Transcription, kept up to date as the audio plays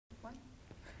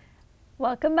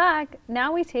Welcome back.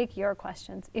 Now we take your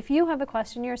questions. If you have a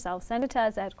question yourself, send it to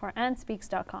us at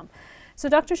QuranSpeaks.com. So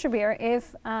Dr. Shabir,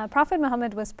 if Prophet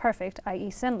Muhammad was perfect,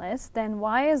 i.e. sinless, then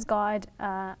why is God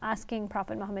asking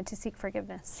Prophet Muhammad to seek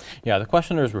forgiveness? Yeah, the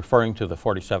questioner is referring to the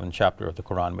 47th chapter of the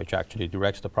Quran, which actually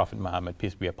directs the Prophet Muhammad,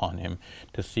 peace be upon him,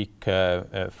 to seek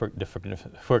the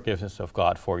forgiveness of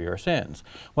God for your sins.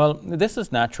 Well, this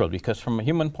is natural because from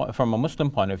a Muslim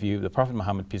point of view, the Prophet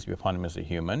Muhammad, peace be upon him, is a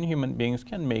human. Human beings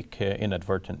can make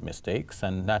inadvertent mistakes,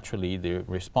 and naturally the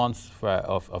response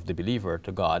of the believer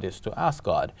to God is to ask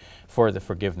God for the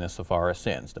forgiveness of our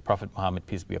sins. The Prophet Muhammad,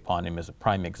 peace be upon him, is a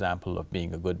prime example of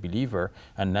being a good believer,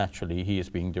 and naturally he is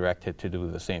being directed to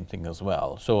do the same thing as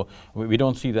well. So we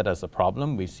don't see that as a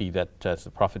problem. We see that as the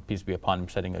Prophet, peace be upon him,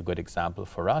 setting a good example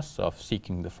for us of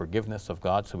seeking the forgiveness of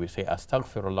God. So we say,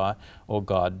 Astaghfirullah, oh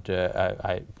God,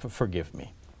 forgive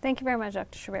me. Thank you very much,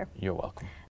 Dr. Shabir. You're welcome.